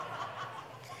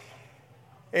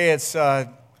Hey, it's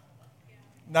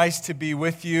nice to be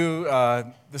with you.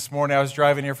 This morning I was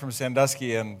driving here from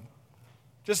Sandusky and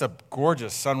just a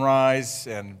gorgeous sunrise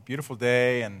and beautiful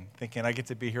day and thinking I get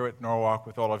to be here at Norwalk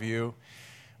with all of you.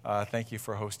 Thank you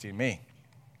for hosting me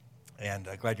and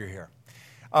glad you're here.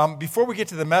 Before we get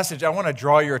to the message, I want to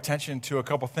draw your attention to a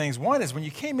couple things. One is when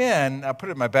you came in, I put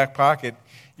it in my back pocket,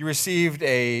 you received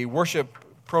a worship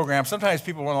program. Sometimes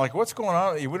people want to like, what's going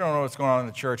on? We don't know what's going on in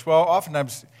the church. Well,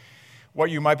 oftentimes what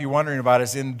you might be wondering about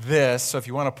is in this, so if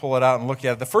you want to pull it out and look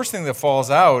at it, the first thing that falls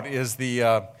out is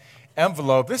the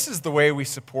envelope. This is the way we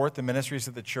support the ministries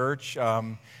of the church.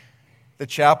 The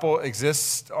chapel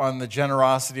exists on the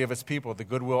generosity of its people, the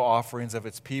goodwill offerings of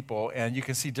its people, and you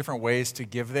can see different ways to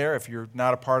give there. If you're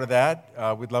not a part of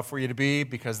that, we'd love for you to be,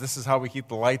 because this is how we keep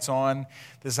the lights on.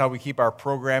 This is how we keep our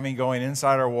programming going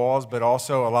inside our walls, but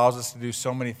also allows us to do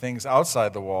so many things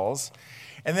outside the walls.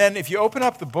 And then if you open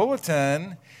up the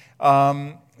bulletin,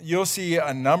 you'll see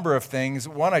a number of things.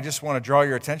 One, I just want to draw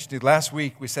your attention to. Last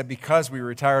week, we said because we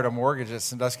retired a mortgage at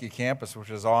Sandusky campus,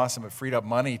 which was awesome, it freed up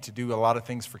money to do a lot of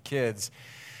things for kids.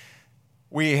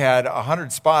 We had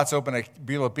 100 spots open at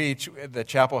Beulah Beach. The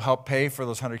chapel helped pay for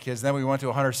those 100 kids. Then we went to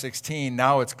 116.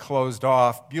 Now it's closed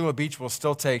off. Beulah Beach will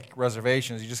still take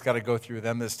reservations. You just got to go through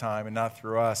them this time and not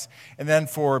through us. And then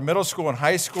for middle school and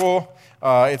high school,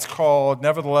 it's called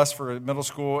Nevertheless for middle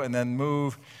school, and then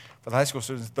Move for the high school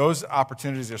students. Those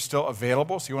opportunities are still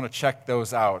available, so you want to check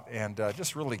those out. And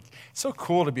just really, it's so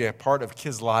cool to be a part of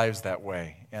kids' lives that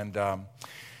way. And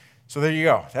so there you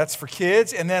go. That's for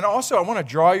kids. And then also, I want to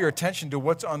draw your attention to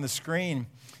what's on the screen.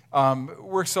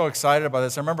 We're so excited about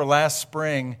this. I remember last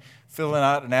spring filling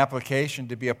out an application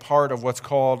to be a part of what's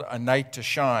called A Night to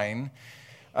Shine,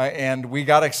 and we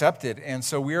got accepted. And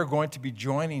so we are going to be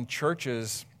joining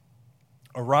churches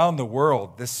around the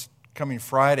world this coming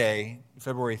Friday,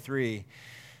 February 3,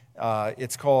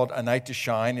 it's called A Night to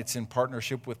Shine. It's in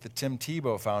partnership with the Tim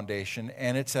Tebow Foundation,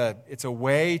 and it's a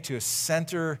way to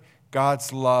center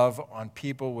God's love on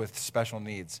people with special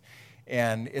needs.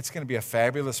 And it's going to be a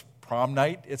fabulous prom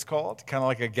night, it's called, kind of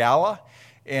like a gala.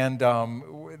 And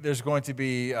there's going to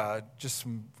be just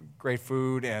some great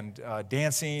food and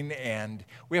dancing, and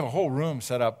we have a whole room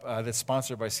set up that's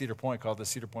sponsored by Cedar Point called the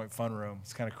Cedar Point Fun Room.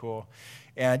 It's kind of cool.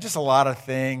 And just a lot of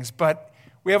things, but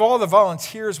we have all the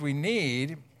volunteers we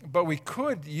need, but we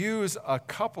could use a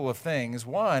couple of things.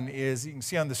 One is, you can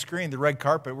see on the screen, the red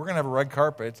carpet. We're going to have a red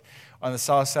carpet on the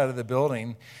south side of the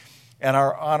building, and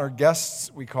our honored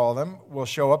guests, we call them, will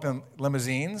show up in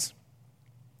limousines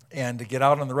and to get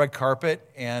out on the red carpet,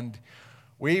 and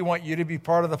we want you to be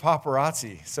part of the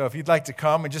paparazzi. So if you'd like to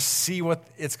come and just see what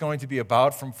it's going to be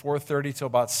about from 4:30 till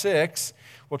about 6,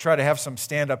 we'll try to have some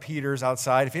stand-up heaters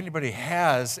outside. If anybody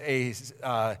has a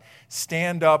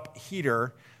stand-up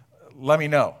heater, let me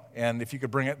know. And if you could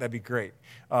bring it, that'd be great.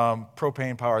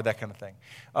 Propane powered, that kind of thing.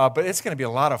 But it's going to be a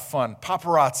lot of fun.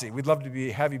 Paparazzi. We'd love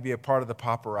to have you be a part of the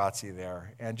paparazzi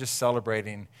there and just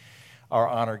celebrating our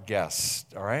honored guests,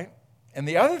 all right? And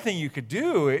the other thing you could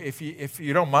do, if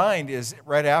you don't mind, is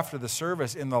right after the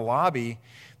service in the lobby,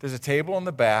 there's a table in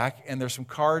the back, and there's some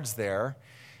cards there.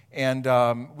 And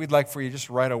we'd like for you to just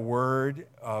write a word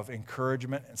of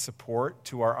encouragement and support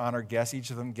to our honored guests.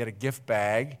 Each of them get a gift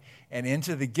bag, and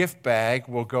into the gift bag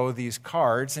will go these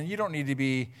cards. And you don't need to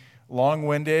be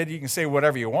long-winded. You can say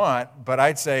whatever you want, but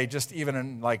I'd say just even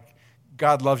in like,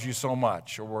 God loves you so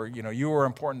much, or you are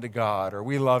important to God, or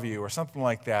we love you, or something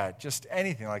like that. Just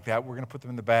anything like that. We're going to put them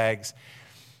in the bags,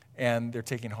 and they're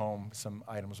taking home some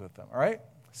items with them. All right?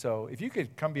 So if you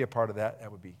could come be a part of that,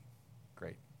 that would be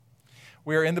great.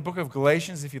 We are in the book of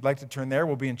Galatians. If you'd like to turn there,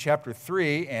 we'll be in chapter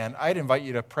 3, and I'd invite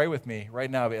you to pray with me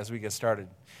right now as we get started.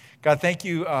 God, thank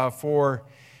you for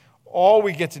all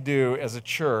we get to do as a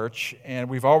church, and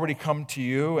we've already come to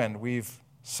you, and we've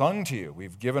sung to you.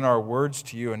 We've given our words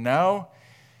to you, and now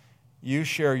you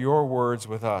share your words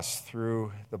with us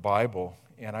through the Bible,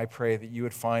 and I pray that you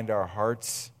would find our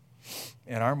hearts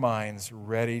and our minds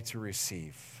ready to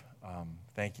receive.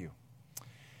 Thank you.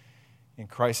 In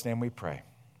Christ's name we pray.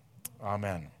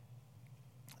 Amen.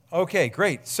 Okay,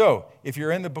 great. So, if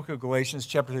you're in the book of Galatians,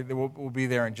 chapter 3, we'll be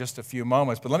there in just a few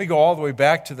moments. But let me go all the way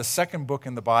back to the second book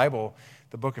in the Bible,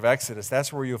 the book of Exodus.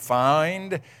 That's where you'll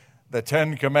find the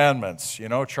Ten Commandments,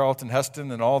 Charlton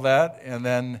Heston and all that. And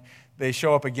then they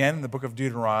show up again in the book of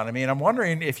Deuteronomy. And I'm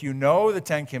wondering if you know the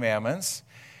Ten Commandments,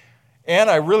 and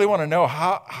I really want to know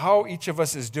how each of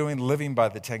us is doing living by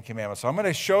the Ten Commandments. So I'm going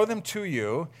to show them to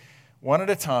you one at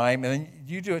a time, and then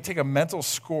you take a mental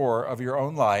score of your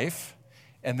own life,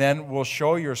 and then we'll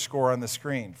show your score on the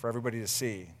screen for everybody to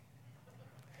see.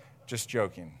 Just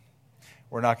joking.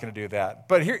 we're not going to do that.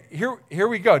 But here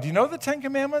we go. Do you know the Ten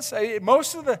Commandments?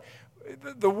 Most of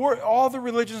all the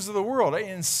religions of the world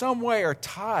in some way are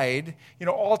tied.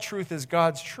 All truth is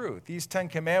God's truth. These 10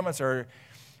 commandments are,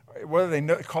 whether they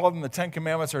call them the 10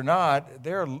 commandments or not,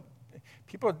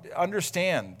 people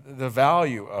understand the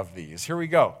value of these. Here we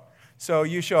go. So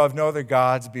you shall have no other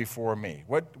gods before me.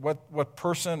 What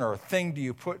person or thing do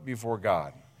you put before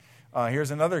God?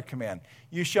 Here's another command.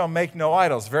 You shall make no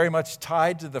idols. Very much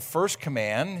tied to the first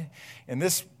command. In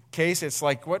this case, it's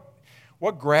like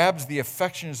what grabs the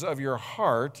affections of your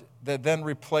heart that then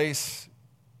replace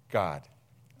God?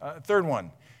 Third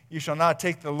one, you shall not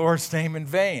take the Lord's name in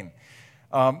vain.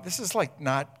 This is like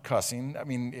not cussing. I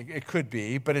mean, it could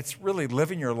be, but it's really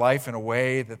living your life in a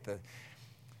way that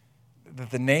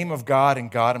the name of God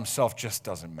and God himself just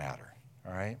doesn't matter,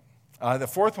 all right? The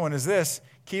fourth one is this: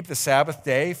 keep the Sabbath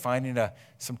day, finding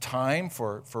some time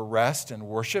for rest and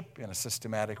worship in a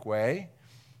systematic way.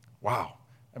 Wow.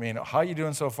 I mean, how are you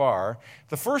doing so far?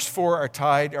 The first four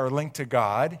are linked to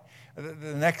God.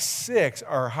 The next six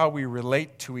are how we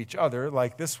relate to each other,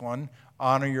 like this one: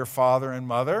 honor your father and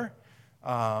mother.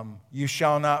 You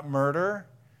shall not murder.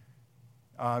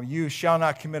 You shall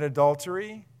not commit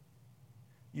adultery.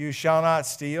 You shall not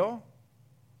steal.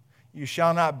 You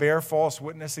shall not bear false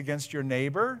witness against your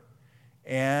neighbor.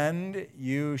 And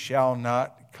you shall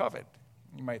not covet.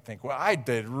 You might think, well, I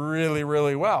did really,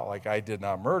 really well. Like, I did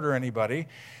not murder anybody.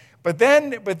 But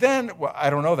then, well, I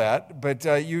don't know that, but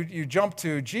you jump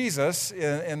to Jesus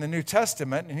in the New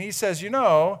Testament, and he says,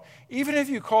 even if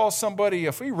you call somebody,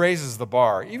 if he raises the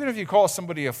bar, even if you call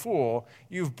somebody a fool,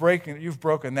 you've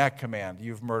broken that command.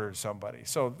 You've murdered somebody.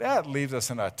 So that leaves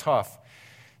us in a tough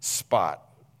spot.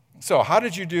 So how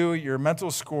did you do your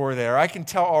mental score there? I can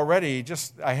tell already,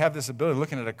 I have this ability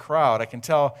looking at a crowd. I can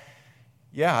tell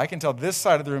this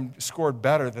side of the room scored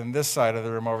better than this side of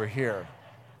the room over here.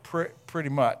 Pretty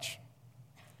much.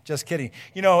 Just kidding.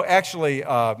 Actually,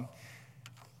 all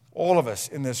of us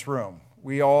in this room,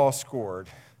 we all scored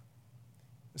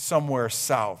somewhere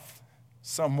south,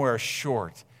 somewhere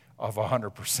short of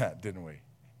 100%, didn't we?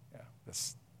 Yeah,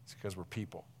 that's because we're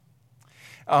people.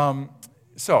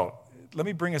 So let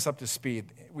me bring us up to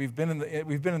speed. We've been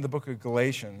in the book of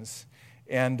Galatians,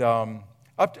 and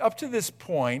up to this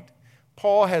point,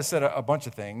 Paul has said a bunch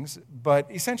of things,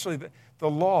 but essentially the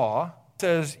law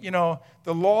says,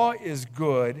 the law is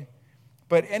good,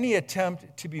 but any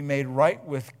attempt to be made right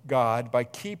with God by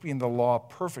keeping the law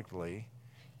perfectly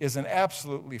is an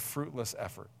absolutely fruitless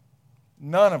effort.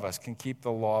 None of us can keep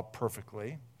the law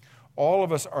perfectly. All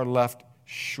of us are left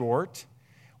short.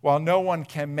 While no one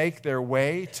can make their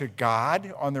way to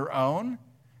God on their own,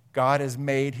 God has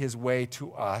made his way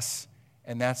to us,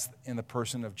 and that's in the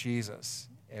person of Jesus.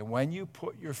 And when you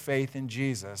put your faith in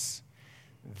Jesus,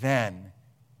 then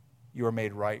you are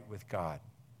made right with God.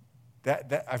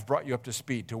 That I've brought you up to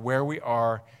speed to where we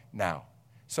are now.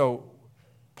 So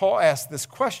Paul asked this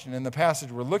question in the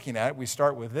passage we're looking at. We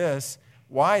start with this: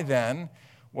 why then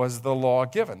was the law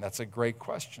given? That's a great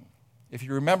question. If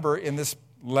you remember, in this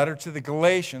letter to the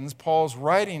Galatians, Paul's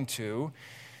writing to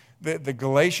the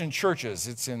Galatian churches.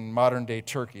 It's in modern-day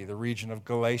Turkey, the region of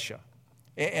Galatia.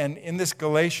 And in these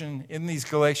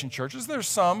Galatian churches, there's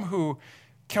some who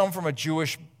come from a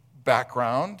Jewish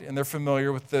background, and they're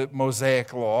familiar with the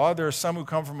Mosaic law. There are some who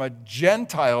come from a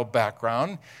Gentile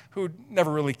background who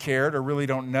never really cared or really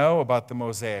don't know about the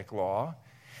Mosaic law.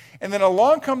 And then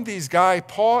along come these guys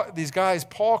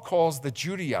Paul calls the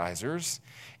Judaizers.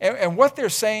 And what they're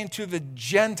saying to the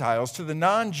Gentiles, to the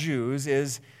non-Jews,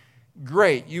 is,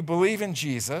 great, you believe in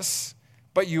Jesus,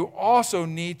 but you also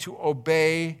need to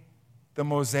obey the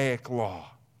Mosaic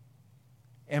law.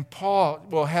 And Paul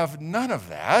will have none of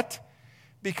that,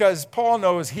 because Paul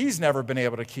knows he's never been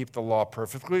able to keep the law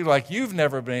perfectly, like you've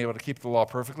never been able to keep the law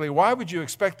perfectly. Why would you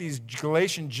expect these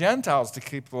Galatian Gentiles to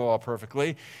keep the law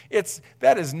perfectly?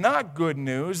 That is not good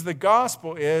news. The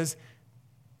gospel is,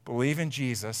 believe in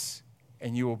Jesus,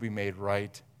 and you will be made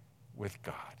right with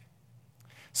God.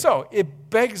 So it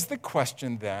begs the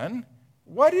question then,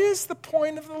 what is the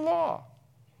point of the law?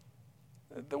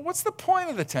 What's the point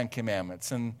of the Ten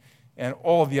Commandments and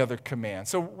all the other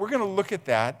commands? So we're going to look at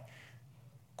that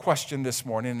question this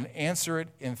morning and answer it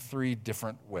in three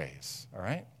different ways. All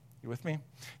right? You with me?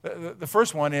 The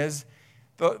first one is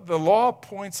the law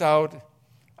points out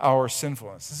our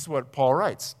sinfulness. This is what Paul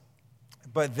writes.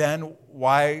 But then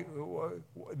why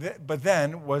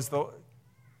then was the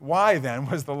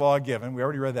law given? We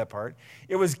already read that part.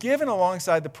 It was given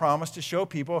alongside the promise to show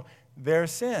people their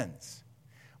sins.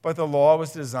 But the law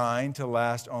was designed to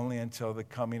last only until the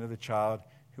coming of the child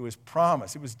who was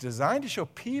promised. It was designed to show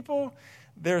people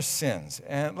their sins.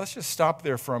 And let's just stop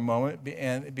there for a moment,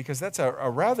 and because that's a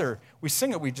rather, we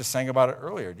just sang about it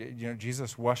earlier.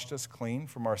 Jesus washed us clean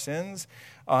from our sins.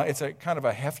 It's a kind of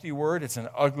a hefty word. It's an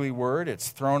ugly word. It's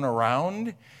thrown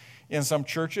around in some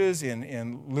churches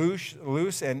in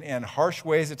loose and harsh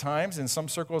ways at times. In some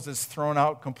circles, it's thrown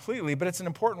out completely. But it's an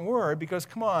important word because,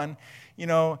 come on,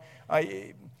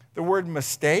 the word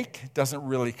mistake doesn't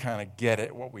really kind of get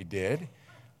at what we did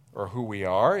or who we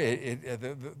are.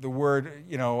 The word,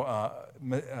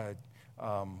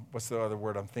 what's the other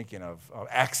word I'm thinking of?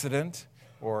 Accident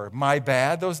or my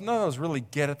bad. None of those really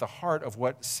get at the heart of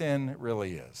what sin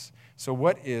really is. So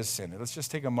what is sin? Let's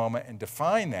just take a moment and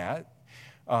define that.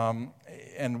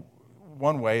 And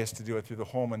one way is to do it through the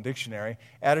Holman Dictionary.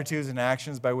 Attitudes and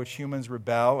actions by which humans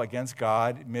rebel against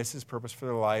God, miss His purpose for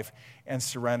their life, and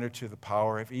surrender to the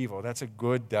power of evil. That's a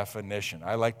good definition.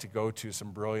 I like to go to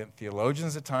some brilliant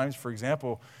theologians at times. For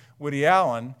example, Woody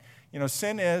Allen.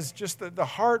 Sin is just that the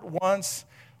heart wants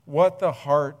what the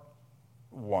heart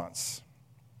wants.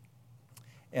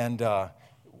 And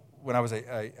when I was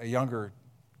a younger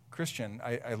Christian,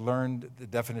 I learned the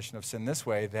definition of sin this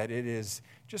way, that it is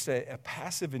just a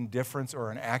passive indifference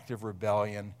or an active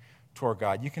rebellion toward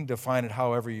God. You can define it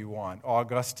however you want.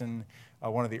 Augustine,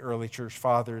 one of the early church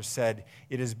fathers, said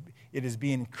it is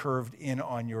being curved in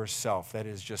on yourself. That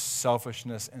is just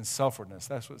selfishness and selfishness.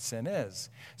 That's what sin is.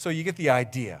 So you get the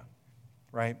idea,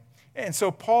 right? And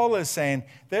so Paul is saying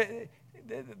that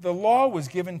the law was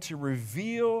given to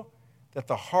reveal that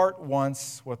the heart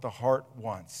wants what the heart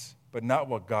wants, but not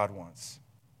what God wants.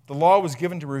 The law was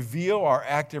given to reveal our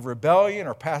active rebellion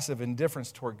or passive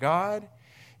indifference toward God.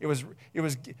 The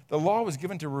law was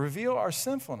given to reveal our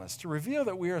sinfulness, to reveal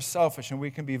that we are selfish and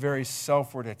we can be very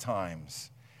selfward at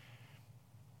times.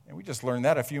 And we just learned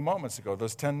that a few moments ago. The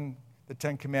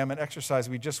Ten Commandment exercise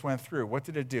we just went through, what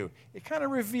did it do? It kind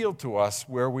of revealed to us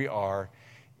where we are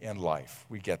in life.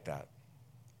 We get that.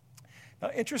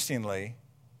 Now, interestingly,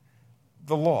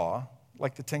 the law,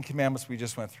 like the Ten Commandments we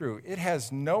just went through, it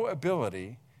has no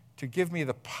ability to give me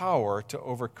the power to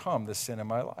overcome the sin in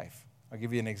my life. I'll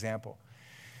give you an example.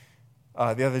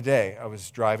 The other day, I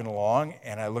was driving along,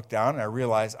 and I looked down, and I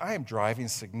realized I am driving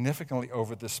significantly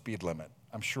over the speed limit.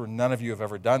 I'm sure none of you have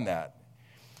ever done that.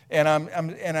 And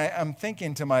I'm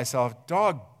thinking to myself,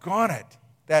 doggone it,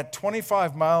 that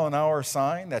 25-mile-an-hour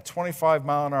sign, that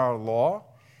 25-mile-an-hour law,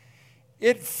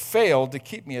 it failed to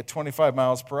keep me at 25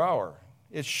 miles per hour.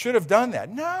 It should have done that.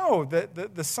 No,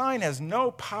 the sign has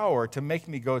no power to make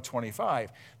me go 25.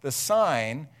 The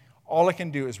sign, all it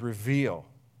can do is reveal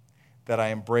that I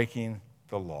am breaking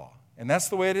the law. And that's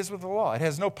the way it is with the law. It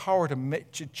has no power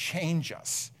to change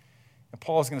us. And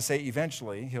Paul is going to say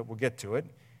eventually, we'll get to it,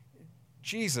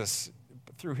 Jesus,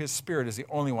 through His Spirit, is the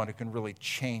only one who can really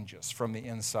change us from the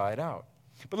inside out.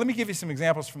 But let me give you some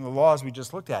examples from the laws we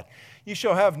just looked at. You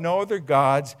shall have no other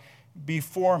gods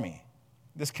before me.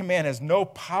 This command has no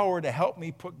power to help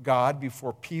me put God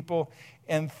before people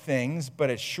and things, but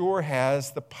it sure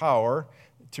has the power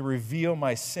to reveal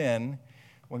my sin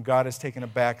when God has taken a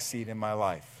back seat in my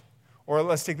life. Or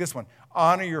let's take this one.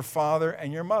 Honor your father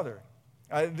and your mother.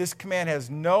 This command has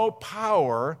no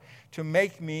power to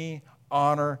make me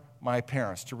honor my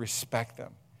parents, to respect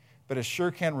them. But it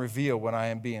sure can reveal when I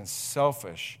am being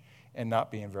selfish and not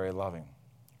being very loving.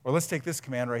 Or let's take this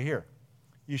command right here.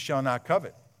 You shall not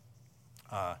covet.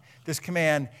 This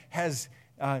command has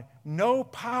no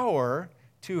power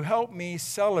to help me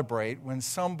celebrate when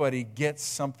somebody gets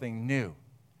something new.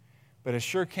 But it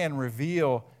sure can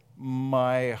reveal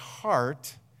my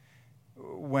heart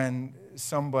when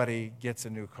somebody gets a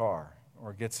new car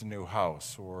or gets a new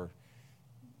house or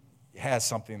has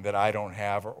something that I don't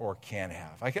have or can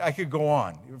have. I could go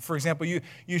on. For example,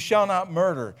 you shall not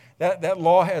murder. That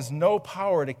law has no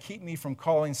power to keep me from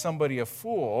calling somebody a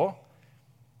fool,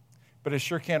 but it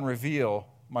sure can reveal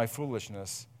my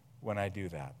foolishness when I do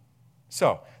that.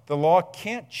 So, the law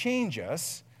can't change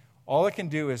us. All it can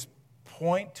do is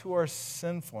point to our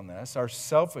sinfulness, our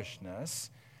selfishness.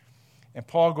 And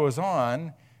Paul goes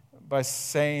on by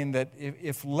saying that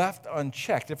if left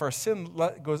unchecked, if our sin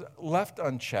goes left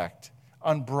unchecked,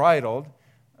 unbridled,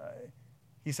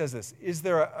 he says this, is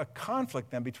there a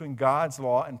conflict then between God's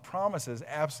law and promises?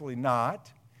 Absolutely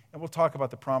not. And we'll talk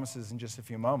about the promises in just a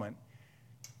few moments.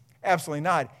 Absolutely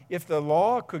not. If the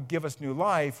law could give us new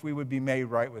life, we would be made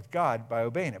right with God by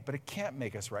obeying it. But it can't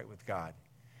make us right with God.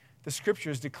 The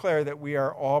Scriptures declare that we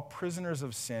are all prisoners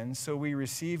of sin, so we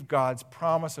receive God's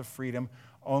promise of freedom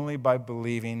only by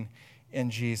believing in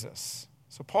Jesus.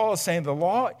 So Paul is saying the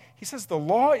law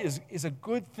is a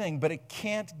good thing, but it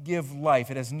can't give life.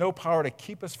 It has no power to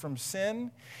keep us from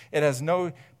sin. It has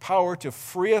no power to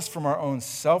free us from our own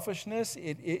selfishness.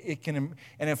 It can,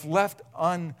 and if left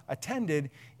unattended,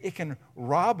 it can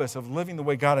rob us of living the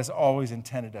way God has always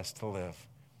intended us to live.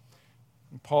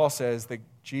 And Paul says that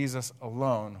Jesus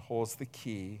alone holds the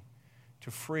key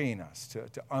to freeing us,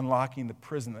 to unlocking the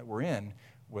prison that we're in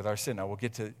with our sin. Now, we'll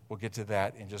get to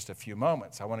that in just a few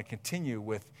moments. I want to continue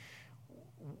with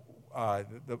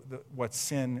what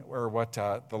sin or what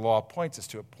the law points us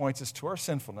to. It points us to our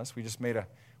sinfulness. We just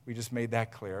made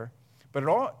that clear. But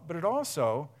it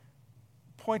also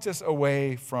points us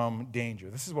away from danger.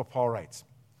 This is what Paul writes.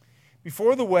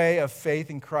 Before the way of faith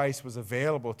in Christ was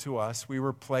available to us, we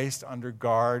were placed under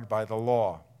guard by the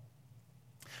law.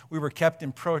 We were kept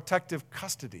in protective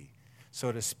custody,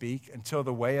 so to speak, until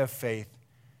the way of faith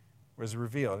was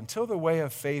revealed. Until the way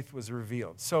of faith was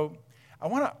revealed. So I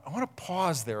want to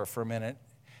pause there for a minute.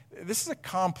 This is a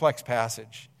complex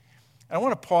passage. And I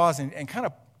want to pause and kind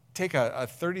of take a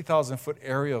 30,000-foot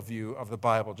aerial view of the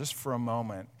Bible just for a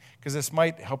moment, because this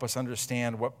might help us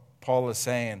understand what Paul is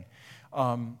saying.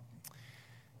 Let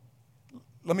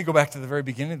me go back to the very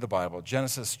beginning of the Bible,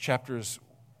 Genesis chapters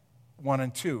 1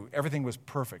 and 2. Everything was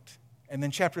perfect. And then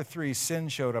chapter 3, sin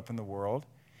showed up in the world.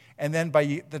 And then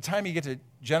by the time you get to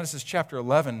Genesis chapter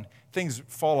 11, things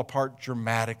fall apart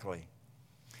dramatically.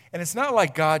 And it's not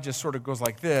like God just sort of goes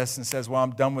like this and says, well,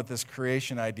 I'm done with this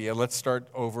creation idea. Let's start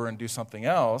over and do something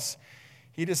else.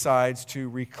 He decides to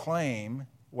reclaim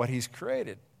what he's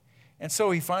created. And so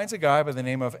he finds a guy by the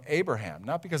name of Abraham,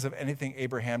 not because of anything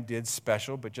Abraham did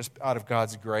special, but just out of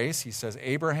God's grace. He says,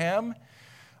 Abraham,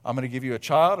 I'm going to give you a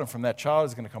child, and from that child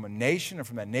is going to come a nation, and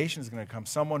from that nation is going to come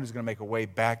someone who's going to make a way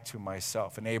back to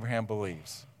myself. And Abraham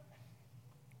believes.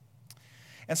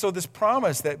 And so this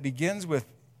promise that begins with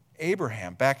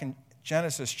Abraham back in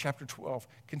Genesis chapter 12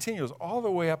 continues all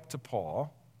the way up to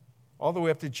Paul, all the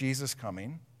way up to Jesus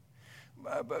coming.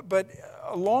 But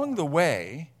along the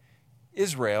way,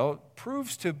 Israel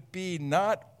proves to be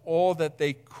not all that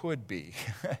they could be.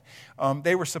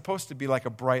 They were supposed to be like a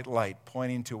bright light,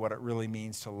 pointing to what it really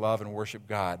means to love and worship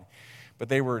God. But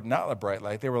they were not a bright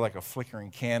light. They were like a flickering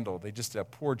candle. They just did a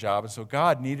poor job. And so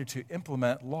God needed to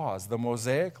implement laws, the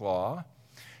Mosaic law,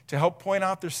 to help point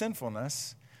out their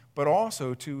sinfulness, but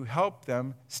also to help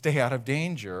them stay out of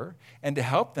danger and to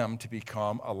help them to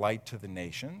become a light to the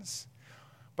nations.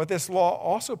 But this law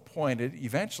also pointed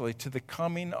eventually to the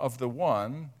coming of the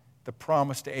one, the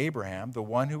promise to Abraham, the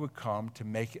one who would come to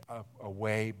make a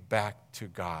way back to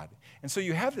God. And so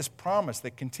you have this promise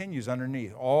that continues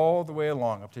underneath all the way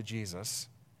along up to Jesus.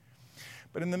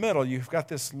 But in the middle, you've got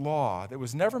this law that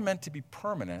was never meant to be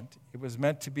permanent. It was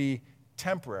meant to be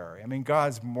temporary. I mean,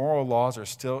 God's moral laws are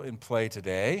still in play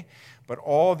today, but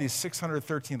all these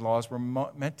 613 laws were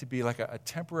meant to be like a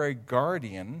temporary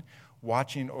guardian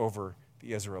watching over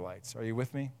the Israelites. Are you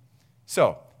with me?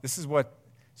 So this is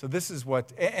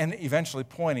what, and eventually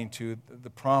pointing to the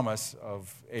promise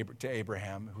to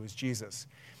Abraham, who is Jesus.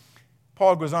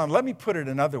 Paul goes on, let me put it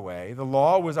another way. The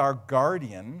law was our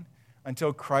guardian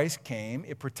until Christ came.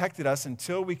 It protected us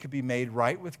until we could be made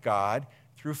right with God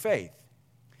through faith.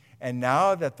 And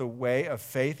now that the way of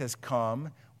faith has come,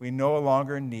 we no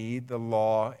longer need the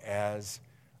law as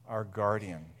our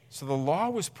guardian. So the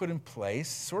law was put in place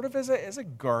sort of as a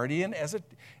guardian, as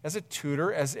a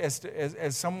tutor, as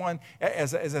someone,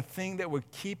 as a thing that would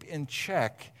keep in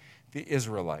check the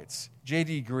Israelites.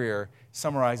 J.D. Greer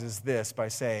summarizes this by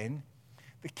saying,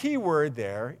 the key word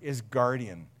there is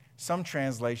guardian. Some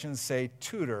translations say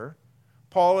tutor.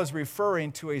 Paul is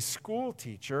referring to a school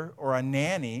teacher or a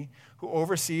nanny who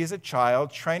oversees a child,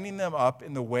 training them up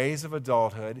in the ways of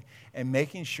adulthood and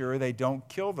making sure they don't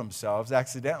kill themselves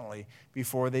accidentally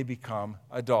before they become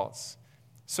adults.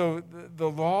 So the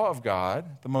law of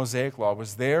God, the Mosaic law,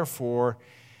 was there for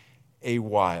a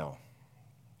while.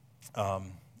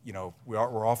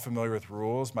 We're all familiar with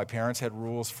rules. My parents had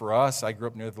rules for us. I grew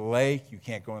up near the lake. You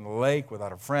can't go in the lake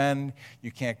without a friend.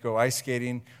 You can't go ice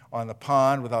skating on the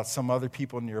pond without some other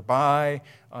people nearby.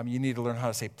 You need to learn how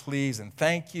to say please and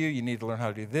thank you. You need to learn how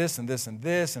to do this and this and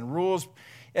this. And rules,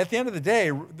 at the end of the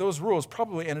day, those rules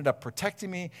probably ended up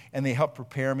protecting me, and they helped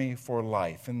prepare me for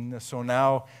life. And so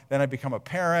now, then I become a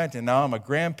parent, and now I'm a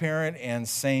grandparent, and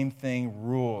same thing,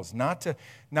 rules. Not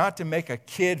to make a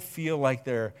kid feel like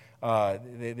they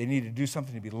need to do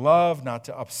something to be loved, not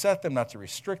to upset them, not to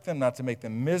restrict them, not to make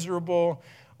them miserable.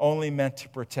 only meant to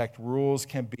protect rules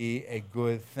can be a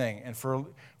good thing. And for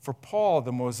Paul,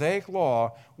 the Mosaic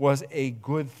law was a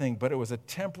good thing, but it was a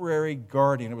temporary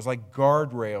guardian. It was like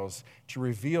guardrails to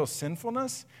reveal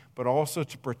sinfulness, but also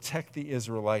to protect the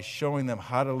Israelites, showing them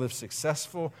how to live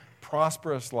successful,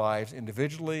 prosperous lives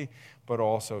individually, but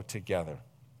also together.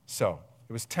 So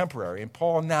it was temporary. And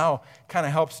Paul now kind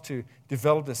of helps to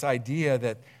develop this idea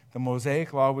that the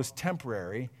Mosaic law was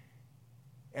temporary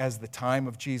as the time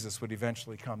of Jesus would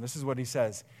eventually come. This is what he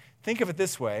says. Think of it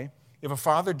this way. If a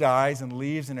father dies and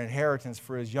leaves an inheritance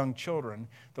for his young children,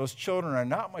 those children are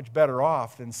not much better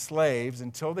off than slaves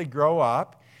until they grow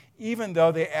up, even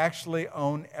though they actually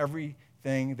own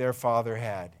everything their father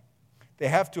had. They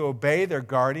have to obey their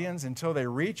guardians until they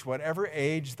reach whatever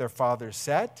age their father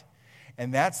set,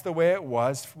 and that's the way it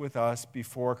was with us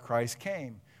before Christ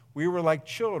came. We were like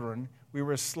children. We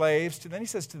were slaves to, then he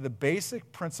says, to the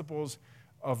basic principles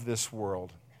of this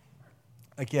world.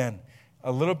 Again,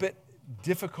 a little bit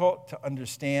difficult to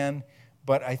understand,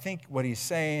 but I think what he's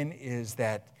saying is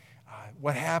that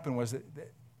what happened was that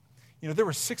there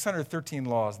were 613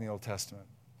 laws in the Old Testament.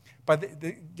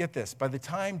 Get this, by the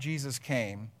time Jesus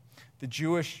came, the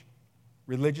Jewish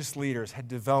religious leaders had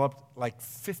developed like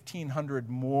 1,500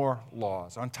 more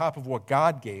laws on top of what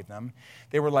God gave them.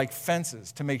 They were like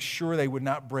fences to make sure they would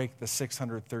not break the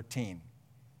 613.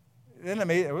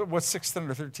 What's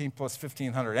 613 plus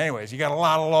 1,500? Anyways, you got a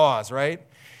lot of laws, right?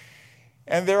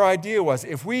 And their idea was,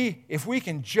 if we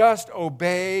can just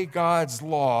obey God's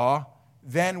law,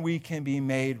 then we can be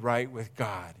made right with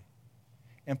God.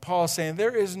 And Paul's saying,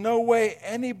 there is no way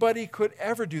anybody could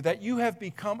ever do that. You have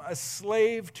become a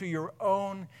slave to your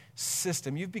own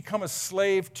system. You've become a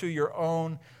slave to your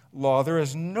own law. There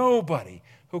is nobody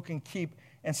who can keep.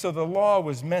 And so the law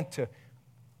was meant to,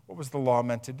 what was the law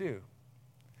meant to do?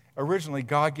 Originally,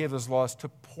 God gave those laws to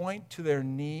point to their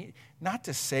need, not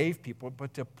to save people,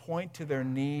 but to point to their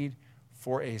need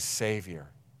for a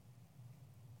Savior.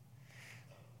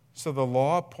 So the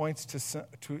law points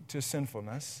to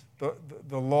sinfulness.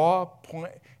 The law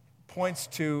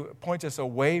points us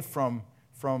away from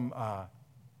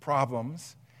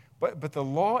problems. But the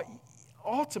law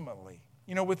ultimately,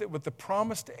 with the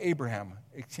promise to Abraham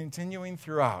continuing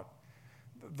throughout,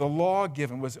 the law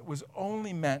given was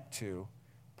only meant to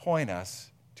point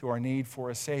us to our need for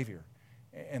a Savior.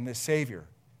 And the Savior,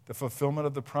 the fulfillment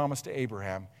of the promise to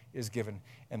Abraham, is given,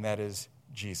 and that is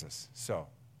Jesus. So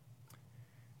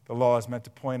the law is meant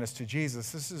to point us to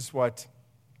Jesus. This is what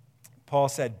Paul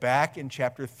said back in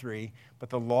chapter 3, but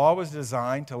the law was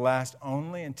designed to last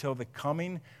only until the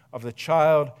coming of the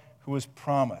child who was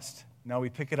promised. Now we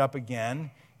pick it up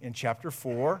again in chapter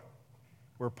 4,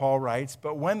 where Paul writes,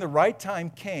 but when the right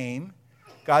time came,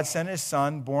 God sent his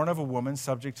son, born of a woman,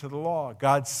 subject to the law.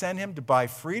 God sent him to buy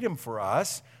freedom for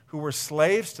us, who were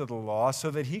slaves to the law, so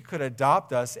that he could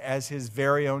adopt us as his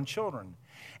very own children.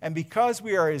 And because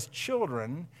we are his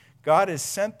children, God has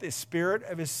sent the Spirit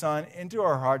of his Son into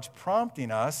our hearts,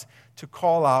 prompting us to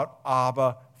call out,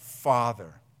 Abba,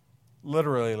 Father.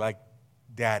 Literally like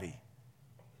Daddy.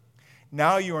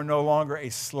 Now you are no longer a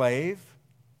slave,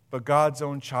 but God's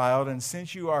own child. And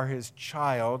since you are his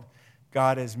child,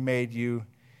 God has made you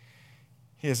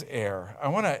his heir. I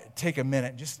want to take a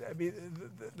minute.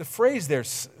 The phrase there,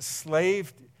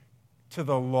 slave to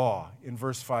the law, in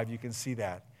verse 5, you can see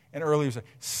that. And earlier it was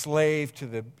slave to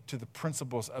the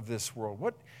principles of this world.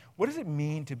 What does it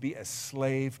mean to be a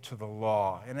slave to the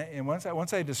law? And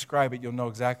once I describe it, you'll know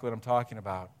exactly what I'm talking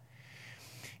about.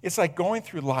 It's like going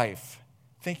through life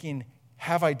thinking,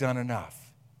 have I done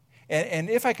enough? And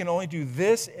if I can only do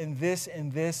this and this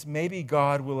and this, maybe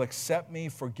God will accept me,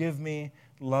 forgive me,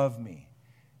 love me.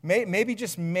 Maybe,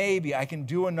 just maybe, I can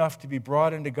do enough to be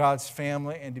brought into God's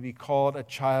family and to be called a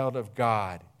child of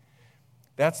God.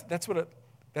 That's what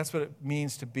it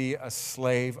means to be a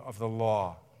slave of the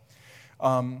law.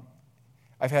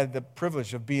 I've had the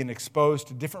privilege of being exposed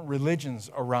to different religions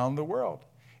around the world.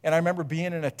 And I remember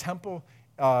being in a temple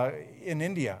in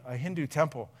India, a Hindu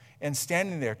temple, and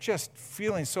standing there just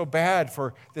feeling so bad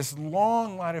for this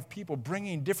long line of people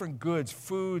bringing different goods,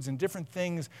 foods, and different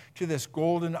things to this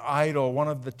golden idol, one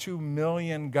of the 2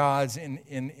 million gods in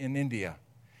India.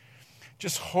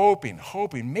 Just hoping,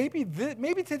 maybe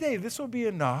today this will be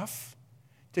enough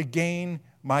to gain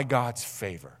my God's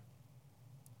favor.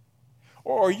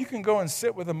 Or you can go and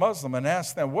sit with a Muslim and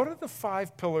ask them, what are the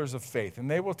 5 pillars of faith? And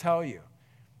they will tell you.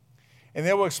 And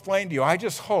they will explain to you, I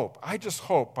just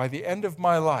hope by the end of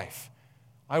my life,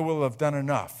 I will have done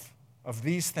enough of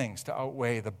these things to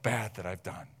outweigh the bad that I've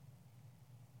done.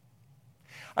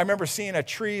 I remember seeing a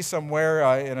tree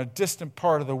somewhere in a distant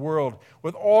part of the world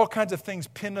with all kinds of things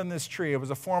pinned on this tree. It was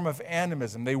a form of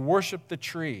animism. They worshiped the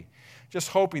tree, just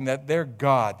hoping that their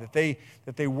God, that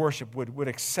they worship, would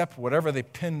accept whatever they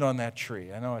pinned on that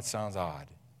tree. I know it sounds odd.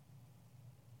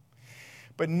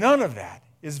 But none of that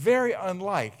is very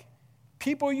unlike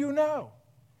people you know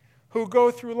who go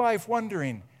through life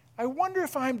wondering, I wonder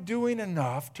if I'm doing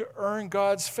enough to earn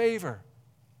God's favor.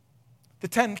 The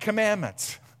 10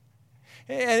 Commandments.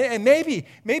 And maybe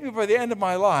by the end of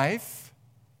my life,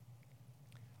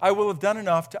 I will have done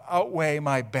enough to outweigh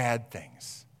my bad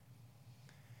things.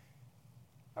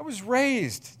 I was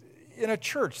raised in a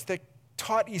church that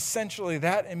taught essentially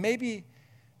that, and maybe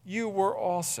you were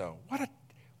also.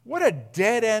 What a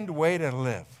dead-end way to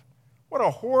live. What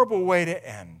a horrible way to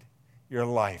end your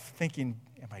life, thinking,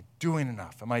 am I doing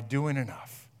enough? Am I doing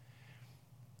enough?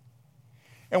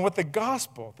 And with the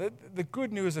gospel, the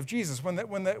good news of Jesus, when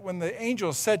the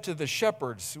angel said to the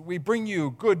shepherds, we bring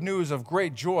you good news of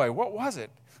great joy, what was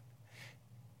it?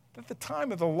 That the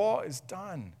time of the law is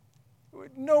done.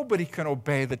 Nobody can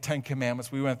obey the 10 Commandments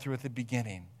we went through at the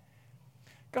beginning.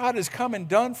 God has come and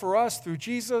done for us through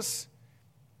Jesus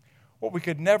what we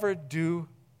could never do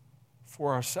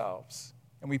for ourselves.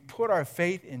 And we put our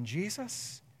faith in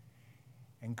Jesus,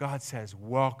 and God says,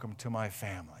 welcome to my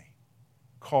family.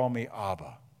 Call me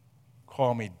Abba.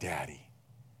 Call me Daddy.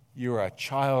 You are a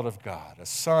child of God, a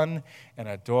son and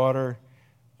a daughter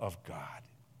of God.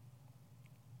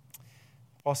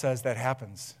 Paul says that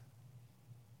happens.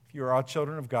 If you are all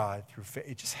children of God, through faith,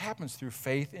 it just happens through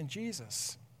faith in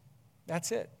Jesus.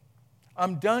 That's it.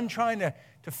 I'm done trying to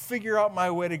figure out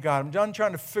my way to God. I'm done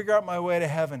trying to figure out my way to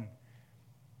heaven.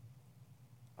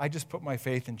 I just put my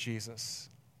faith in Jesus.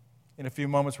 In a few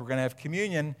moments, we're going to have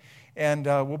communion, and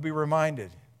we'll be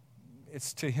reminded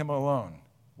it's to Him alone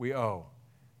we owe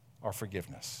our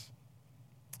forgiveness.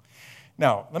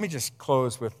 Now, let me just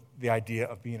close with the idea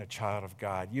of being a child of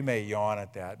God. You may yawn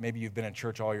at that. Maybe you've been in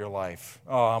church all your life.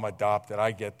 Oh, I'm adopted.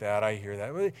 I get that. I hear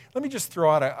that. Let me just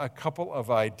throw out a couple of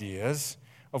ideas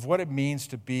of what it means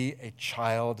to be a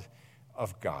child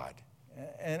of God.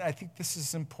 And I think this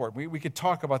is important. We could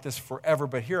talk about this forever,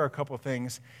 but here are a couple of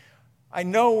things. I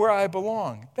know where I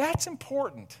belong. That's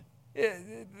important.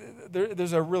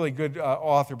 There's a really good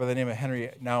author by the name of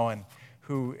Henry Nouwen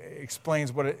who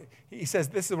explains he says,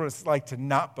 this is what it's like to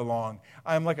not belong.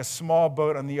 I'm like a small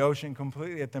boat on the ocean,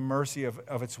 completely at the mercy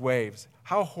of its waves.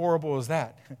 How horrible is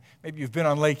that? Maybe you've been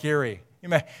on Lake Erie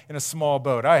in a small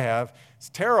boat. I have. It's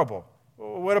terrible.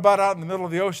 What about out in the middle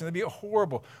of the ocean? That'd be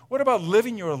horrible. What about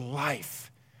living your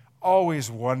life always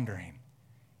wondering,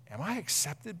 am I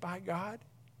accepted by God?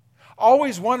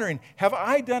 Always wondering, have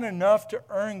I done enough to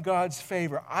earn God's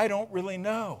favor? I don't really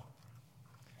know.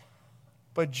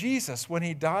 But Jesus, when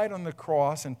He died on the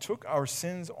cross and took our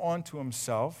sins onto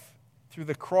Himself through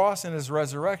the cross and His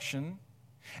resurrection,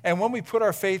 and when we put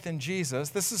our faith in Jesus,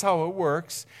 this is how it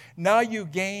works. Now you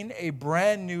gain a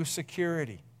brand new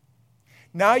security.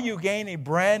 Now you gain a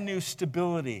brand new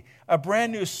stability, a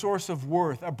brand new source of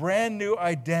worth, a brand new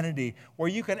identity where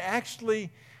you can actually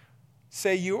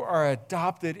say you are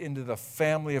adopted into the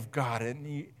family of God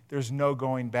and there's no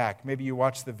going back. Maybe you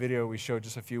watched the video we showed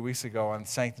just a few weeks ago on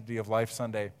Sanctity of Life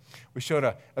Sunday. We showed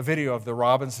a video of the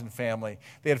Robinson family.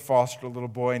 They had fostered a little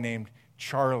boy named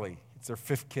Charlie. It's their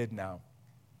 5th kid now.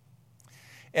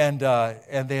 And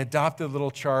they adopted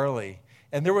little Charlie.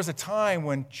 And there was a time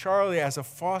when Charlie, as a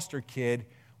foster kid,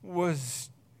 was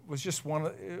just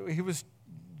he was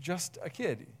just a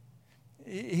kid.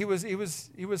 He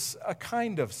was a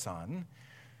kind of son.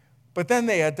 But then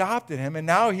they adopted him, and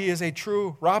now he is a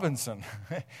true Robinson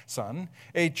son,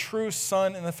 a true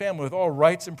son in the family with all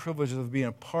rights and privileges of being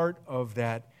a part of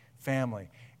that family.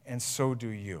 And so do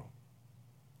you.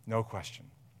 No question.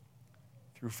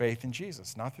 Through faith in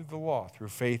Jesus, not through the law, through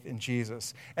faith in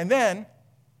Jesus. And then,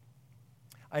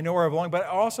 I know where I belong, but I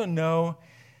also know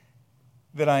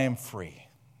that I am free.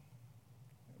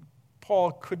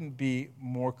 Paul couldn't be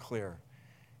more clear.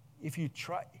 If you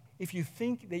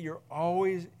think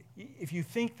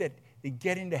that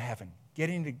getting to heaven,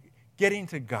 getting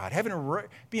to God,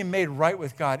 being made right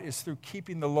with God is through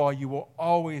keeping the law, you will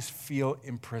always feel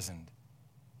imprisoned.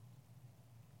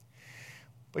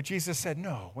 But Jesus said,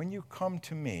 no, when you come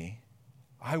to me,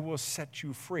 I will set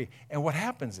you free. And what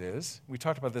happens is, we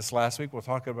talked about this last week, we'll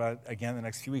talk about it again the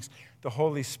next few weeks, the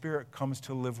Holy Spirit comes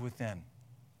to live within.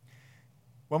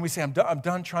 When we say, I'm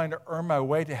done trying to earn my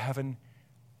way to heaven,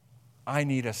 I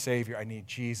need a Savior, I need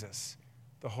Jesus.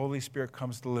 The Holy Spirit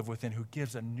comes to live within, who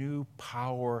gives a new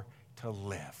power to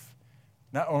live.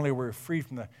 Not only are we free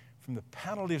from the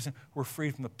penalty of sin. We're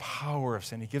freed from the power of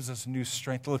sin. He gives us new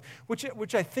strength to live,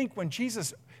 which I think when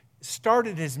Jesus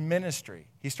started his ministry,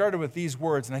 he started with these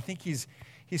words, and I think he's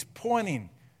pointing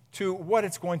to what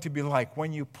it's going to be like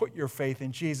when you put your faith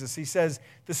in Jesus. He says,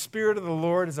 "The Spirit of the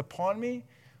Lord is upon me,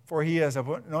 for he has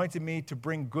anointed me to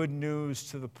bring good news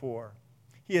to the poor.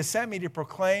 He has sent me to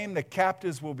proclaim that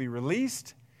captives will be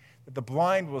released, that the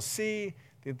blind will see,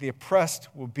 that the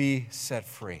oppressed will be set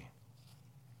free."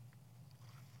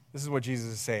 This is what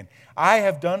Jesus is saying. I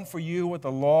have done for you what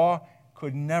the law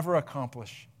could never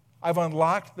accomplish. I've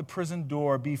unlocked the prison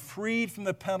door. Be freed from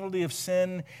the penalty of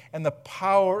sin and the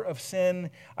power of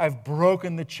sin. I've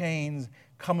broken the chains.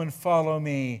 Come and follow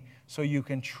me so you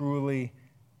can truly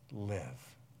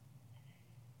live.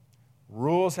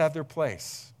 Rules have their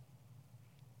place.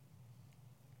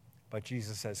 But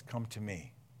Jesus says, come to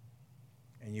me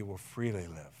and you will freely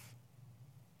live.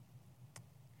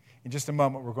 In just a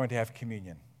moment, we're going to have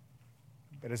communion.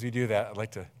 But as we do that, I'd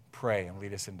like to pray and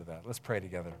lead us into that. Let's pray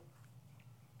together.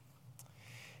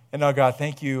 And now, God,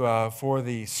 thank you for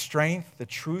the strength, the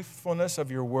truthfulness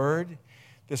of your word.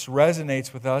 This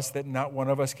resonates with us that not one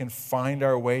of us can find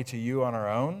our way to you on our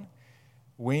own.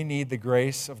 We need the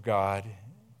grace of God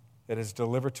that has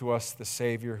delivered to us the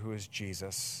Savior who is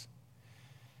Jesus.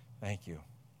 Thank you.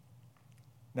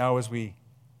 Now, as we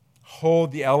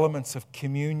hold the elements of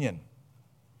communion,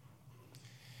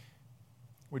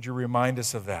 would you remind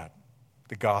us of that,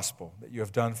 the gospel that you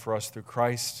have done for us through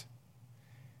Christ,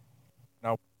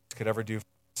 now could ever do for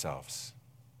ourselves.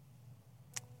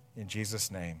 In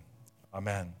Jesus' name,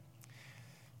 amen.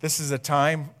 This is a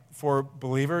time for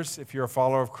believers. If you're a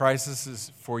follower of Christ, this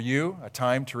is for you, a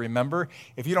time to remember.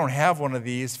 If you don't have one of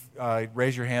these,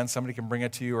 raise your hand. Somebody can bring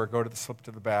it to you or go to the slip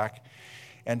to the back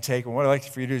and take. And what I'd like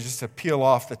for you to do is just to peel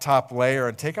off the top layer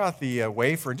and take out the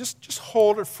wafer and just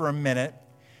hold it for a minute,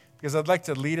 because I'd like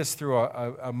to lead us through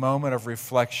a moment of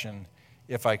reflection,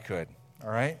 if I could. All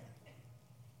right?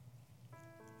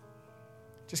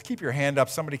 Just keep your hand up.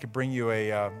 Somebody could bring you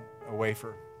a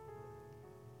wafer.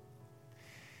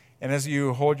 And as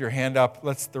you hold your hand up,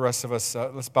 let's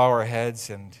bow our heads.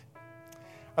 And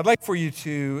I'd like for you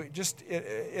to, just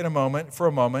for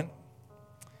a moment,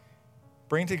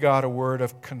 bring to God a word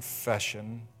of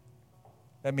confession.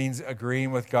 That means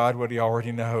agreeing with God what he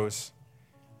already knows.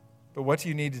 But what do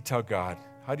you need to tell God?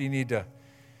 How do you need to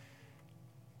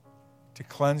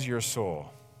cleanse your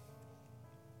soul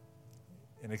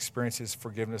and experience his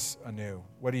forgiveness anew?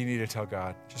 What do you need to tell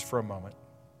God? Just for a moment.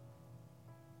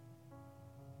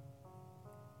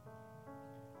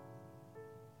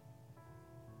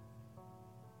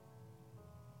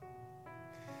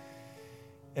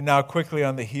 And now quickly,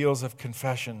 on the heels of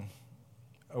confession,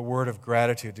 a word of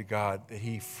gratitude to God that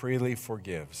he freely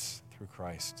forgives through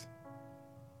Christ.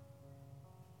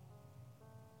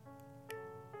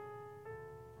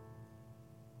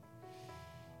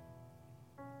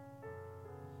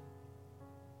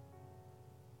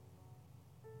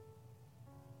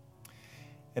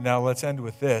 And now let's end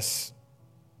with this,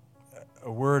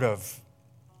 a word of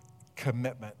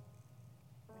commitment.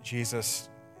 Jesus,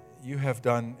 you have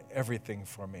done everything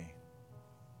for me.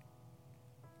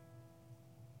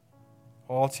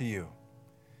 All to you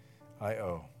I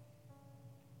owe.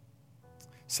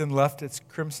 Sin left its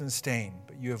crimson stain,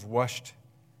 but you have washed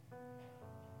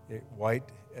it white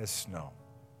as snow.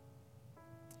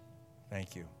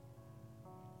 Thank you.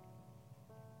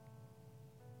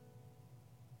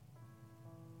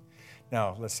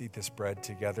 Now, let's eat this bread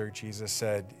together. Jesus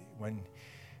said when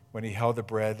he held the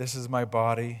bread, "This is my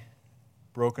body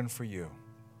broken for you,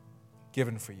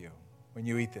 given for you. When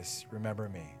you eat this, remember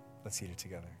me." Let's eat it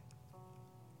together.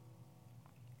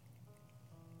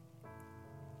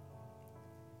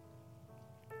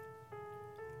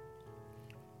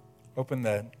 Open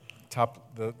the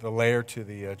top, the layer to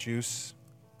the juice.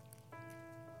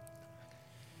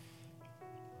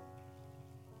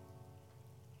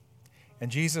 And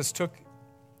Jesus took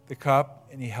the cup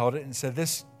and he held it and said,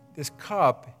 this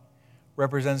cup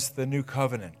represents the new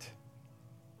covenant.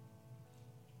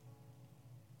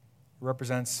 It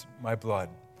represents my blood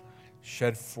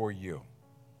shed for you.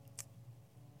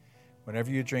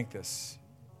 Whenever you drink this,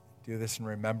 do this in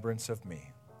remembrance of me.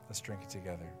 Let's drink it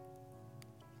together.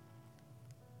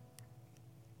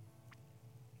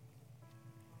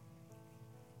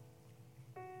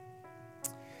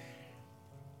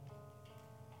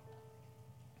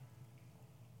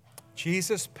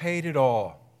 Jesus paid it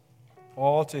all.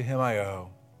 All to him I owe.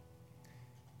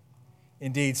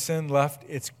 Indeed, sin left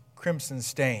its crimson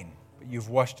stain, but you've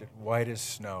washed it white as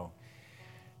snow.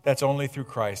 That's only through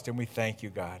Christ, and we thank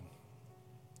you, God.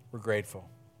 We're grateful.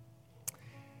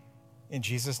 In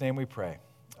Jesus' name we pray.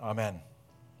 Amen.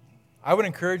 I would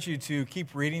encourage you to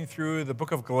keep reading through the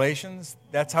book of Galatians.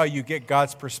 That's how you get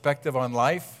God's perspective on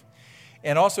life.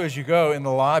 And also, as you go in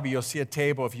the lobby, you'll see a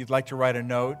table. If you'd like to write a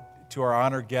note to our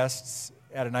honored guests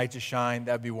at A Night to Shine,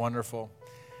 that'd be wonderful.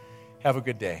 Have a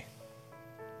good day.